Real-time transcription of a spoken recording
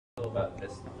about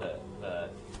this, the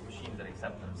machines that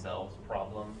accept themselves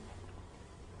problem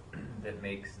that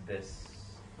makes this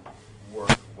work,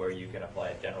 where you can apply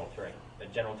a general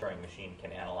Turing machine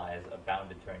can analyze a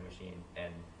bounded Turing machine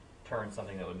and turn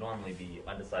something that would normally be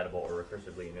undecidable or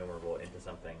recursively enumerable into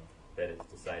something that is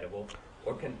decidable?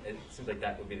 Or it seems like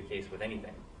that would be the case with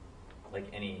anything, like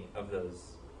any of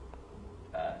those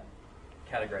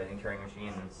categorizing Turing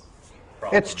machines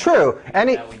problems. It's true. Now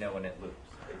we know when it loops.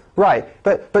 Right,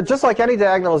 but just like any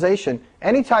diagonalization,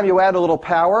 anytime you add a little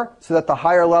power so that the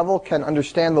higher level can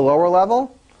understand the lower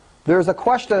level, there's a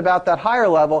question about that higher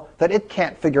level that it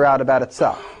can't figure out about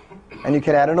itself. And you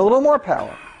can add in a little more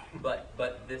power. But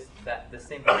the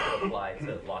same thing could apply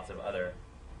to lots of other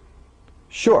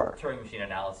Turing machine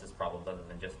analysis problems other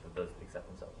than just those that accept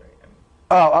themselves, right?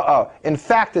 I mean, In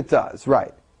fact, it does,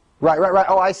 right. Right.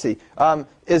 Oh, I see.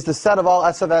 Is the set of all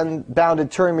S of n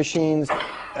bounded Turing machines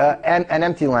an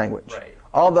empty language? Right.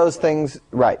 All those things,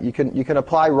 right. You can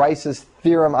apply Rice's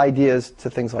theorem ideas to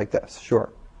things like this,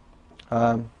 sure.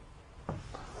 All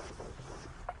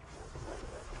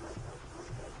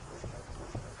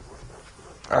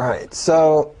right,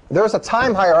 so there's a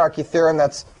time hierarchy theorem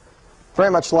that's very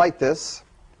much like this.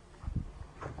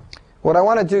 What I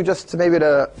want to do just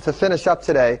to finish up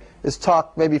today is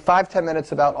talk maybe 5-10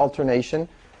 minutes about alternation,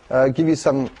 give you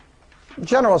some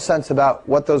general sense about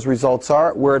what those results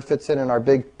are, where it fits in our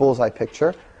big bullseye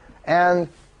picture. And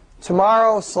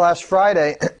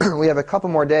tomorrow/Friday, we have a couple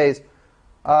more days,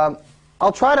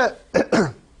 I'll try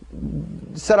to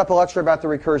set up a lecture about the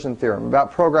recursion theorem,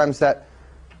 about programs that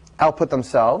output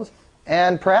themselves.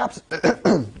 And perhaps,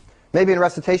 maybe in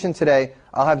recitation today,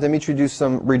 I'll have Dimitri do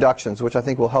some reductions, which I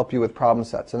think will help you with problem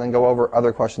sets, and then go over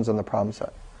other questions on the problem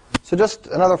set. So just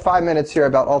another 5 minutes here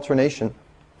about alternation.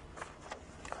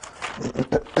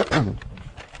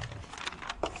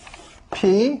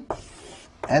 P,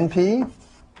 NP,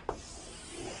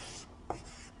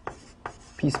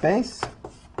 P space.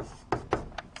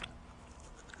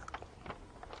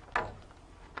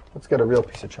 Let's get a real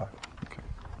piece of chocolate. Okay.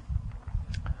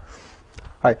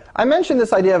 All right. I mentioned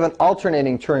this idea of an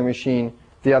alternating Turing machine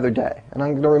the other day, and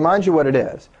I'm going to remind you what it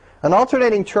is. An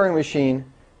alternating Turing machine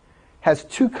has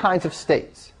two kinds of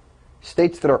states: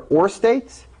 states that are OR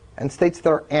states and states that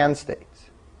are AND states.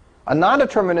 A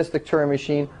non-deterministic Turing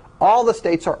machine, all the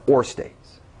states are OR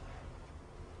states.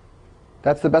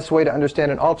 That's the best way to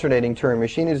understand an alternating Turing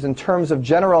machine, is in terms of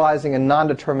generalizing a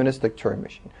non-deterministic Turing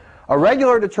machine. A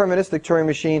regular deterministic Turing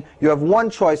machine, you have one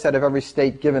choice out of every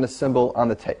state given a symbol on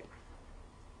the tape,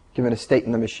 given a state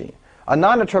in the machine. A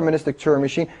non-deterministic Turing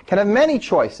machine can have many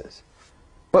choices,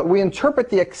 but we interpret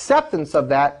the acceptance of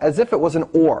that as if it was an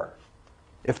OR.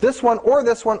 If this one, or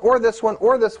this one, or this one,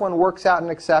 or this one works out and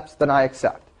accepts, then I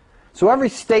accept. So every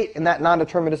state in that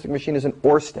non-deterministic machine is an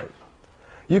OR state.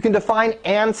 You can define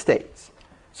AND states,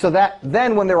 so that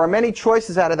then when there are many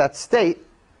choices out of that state,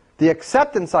 the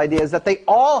acceptance idea is that they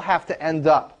all have to end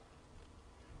up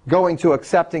going to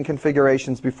accepting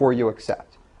configurations before you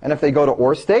accept. And if they go to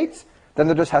OR states, then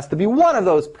there just has to be one of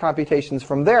those computations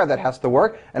from there that has to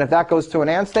work. And if that goes to an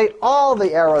AND state, all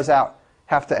the arrows out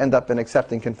have to end up in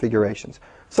accepting configurations.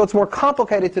 So it's more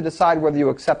complicated to decide whether you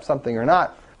accept something or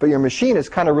not, but your machine is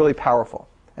kind of really powerful.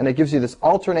 And it gives you this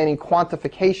alternating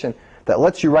quantification that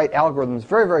lets you write algorithms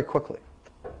very, very quickly.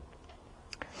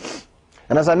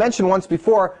 And as I mentioned once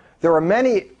before, there are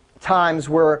many times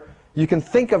where you can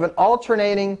think of an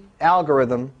alternating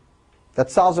algorithm that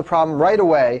solves a problem right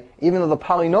away, even though the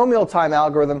polynomial time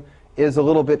algorithm is a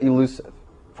little bit elusive.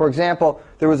 For example,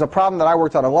 there was a problem that I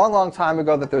worked on a long, long time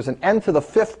ago that there's an n to the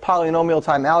 5th polynomial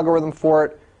time algorithm for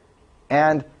it,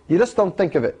 and you just don't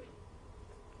think of it,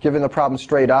 given the problem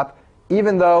straight up,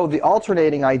 even though the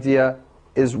alternating idea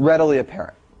is readily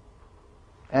apparent.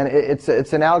 And it's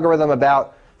an algorithm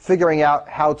about figuring out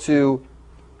how to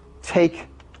take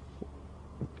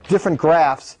different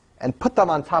graphs and put them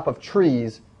on top of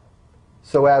trees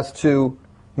so as to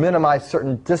minimize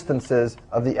certain distances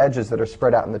of the edges that are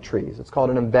spread out in the trees. It's called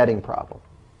an embedding problem.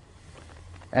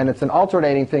 And it's an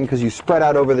alternating thing because you spread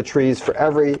out over the trees for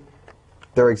every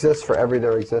there exists, for every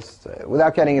there exists.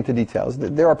 Without getting into details,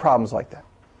 there are problems like that.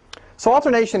 So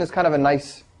alternation is kind of a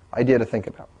nice idea to think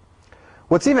about.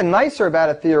 What's even nicer about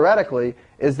it theoretically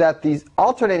is that these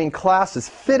alternating classes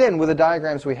fit in with the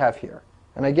diagrams we have here.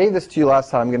 And I gave this to you last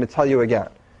time. I'm going to tell you again.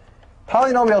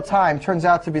 Polynomial time turns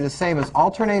out to be the same as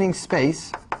alternating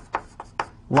space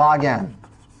log n.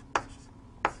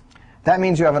 That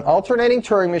means you have an alternating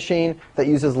Turing machine that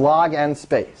uses log n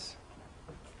space.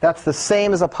 That's the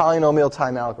same as a polynomial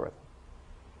time algorithm.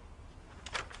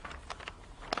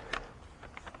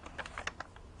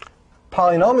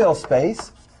 Polynomial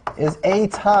space is a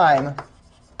time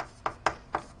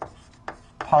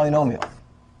polynomial.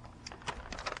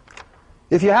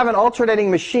 If you have an alternating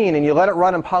machine and you let it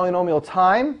run in polynomial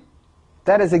time,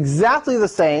 that is exactly the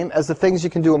same as the things you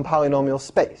can do in polynomial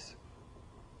space.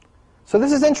 So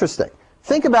this is interesting.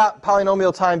 Think about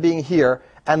polynomial time being here,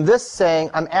 and this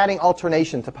saying I'm adding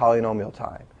alternation to polynomial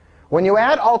time. When you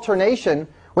add alternation,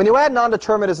 when you add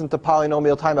non-determinism to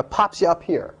polynomial time, it pops you up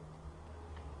here.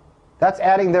 That's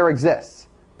adding there exists.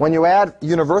 When you add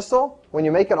universal, when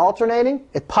you make it alternating,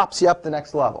 it pops you up the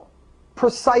next level.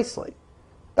 Precisely.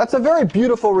 That's a very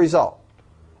beautiful result.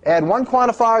 Add one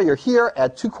quantifier, you're here.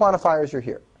 Add two quantifiers, you're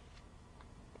here.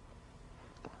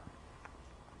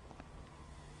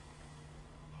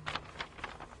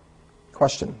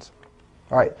 Questions?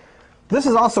 All right. This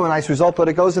is also a nice result, but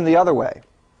it goes in the other way.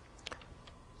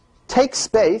 Take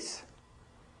space.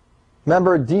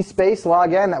 Remember d space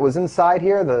log n that was inside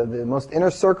here, the most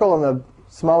inner circle in the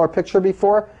smaller picture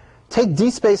before? Take d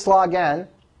space log n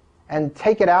and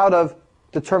take it out of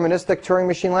deterministic Turing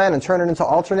machine land and turn it into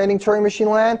alternating Turing machine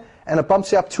land, and it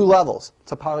bumps you up 2 levels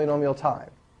to polynomial time.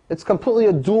 It's completely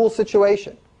a dual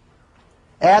situation.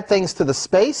 Add things to the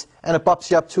space, and it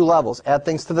bumps you up 2 levels. Add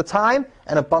things to the time,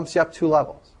 and it bumps you up 2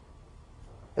 levels.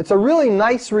 It's a really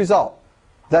nice result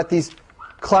that these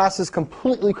classes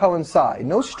completely coincide.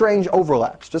 No strange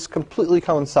overlaps, just completely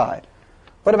coincide.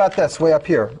 What about this, way up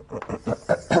here?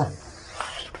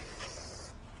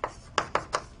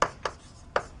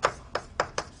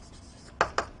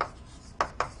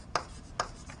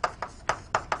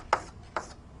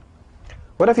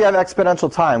 What if you have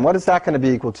exponential time? What is that going to be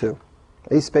equal to?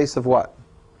 A space of what?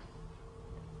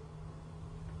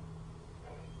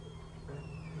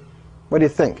 What do you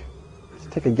think? Let's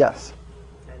take a guess.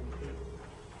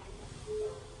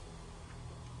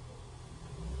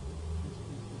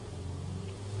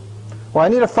 Well, I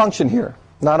need a function here,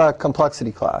 not a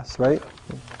complexity class, right?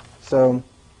 So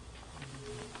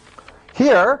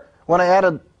here, when I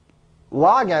added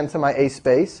log n to my A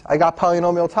space, I got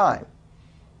polynomial time.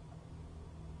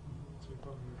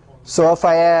 So if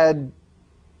I add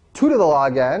 2 to the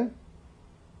log n,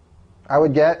 I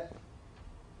would get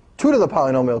 2 to the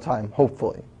polynomial time,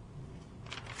 hopefully.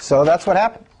 So that's what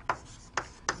happens.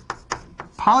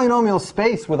 Polynomial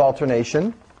space with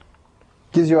alternation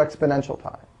gives you exponential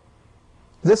time.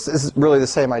 This is really the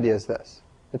same idea as this.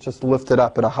 It's just lifted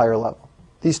up at a higher level.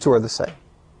 These two are the same.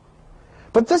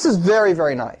 But this is very,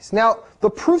 very nice. Now, the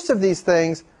proofs of these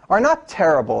things are not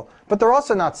terrible, but they're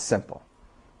also not simple.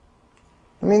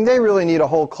 I mean, they really need a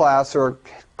whole class or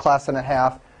class and a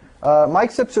half.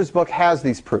 Mike Sitzer's book has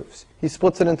these proofs. He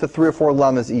splits it into 3 or 4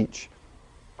 lemmas each.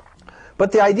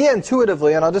 But the idea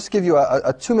intuitively, and I'll just give you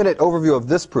a 2-minute overview of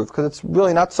this proof, because it's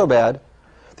really not so bad.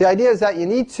 The idea is that you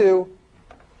need to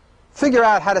figure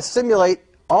out how to simulate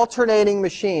alternating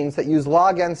machines that use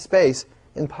log n space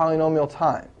in polynomial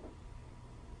time.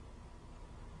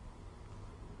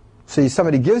 So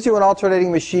somebody gives you an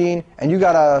alternating machine, and you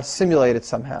got to simulate it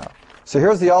somehow. So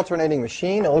here's the alternating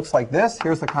machine. It looks like this.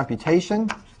 Here's the computation.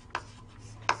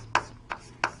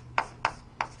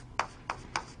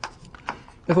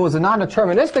 If it was a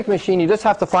non-deterministic machine, you just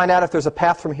have to find out if there's a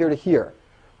path from here to here.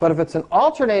 But if it's an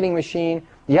alternating machine,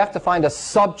 you have to find a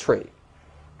subtree.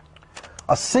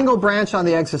 A single branch on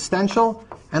the existential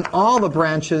and all the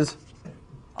branches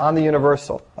on the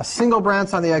universal. A single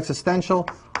branch on the existential,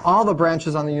 all the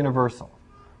branches on the universal.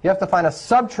 You have to find a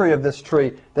subtree of this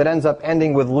tree that ends up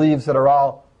ending with leaves that are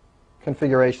all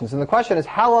configurations. And the question is,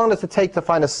 how long does it take to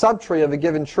find a subtree of a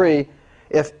given tree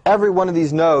if every one of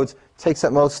these nodes takes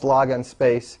at most log n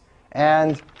space?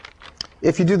 And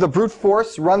if you do the brute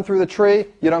force, run through the tree,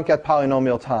 you don't get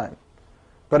polynomial time.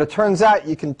 But it turns out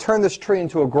you can turn this tree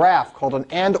into a graph called an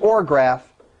and/or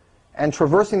graph, and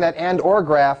traversing that and/or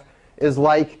graph is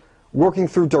like working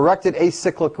through directed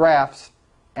acyclic graphs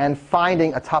and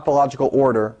finding a topological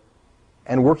order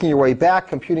and working your way back,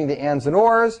 computing the ands and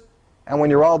ors, and when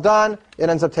you're all done, it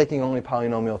ends up taking only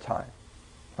polynomial time.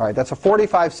 All right, that's a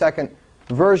 45-second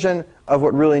version of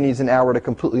what really needs an hour to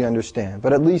completely understand.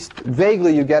 But at least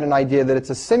vaguely you get an idea that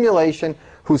it's a simulation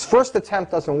whose first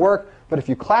attempt doesn't work, but if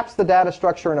you collapse the data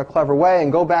structure in a clever way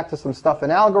and go back to some stuff in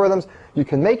algorithms, you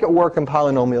can make it work in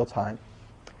polynomial time.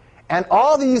 And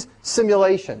all these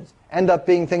simulations end up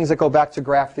being things that go back to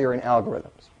graph theory and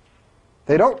algorithms.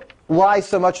 They don't lie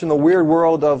so much in the weird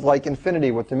world of like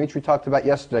infinity, what Dimitri talked about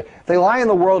yesterday. They lie in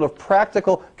the world of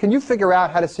practical, can you figure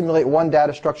out how to simulate one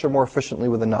data structure more efficiently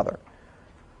with another?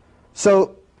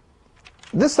 So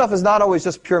this stuff is not always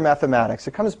just pure mathematics.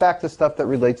 It comes back to stuff that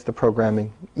relates to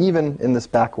programming, even in this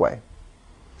back way.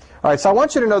 All right, so I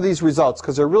want you to know these results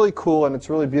because they're really cool and it's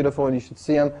really beautiful and you should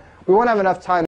see them. We won't have enough time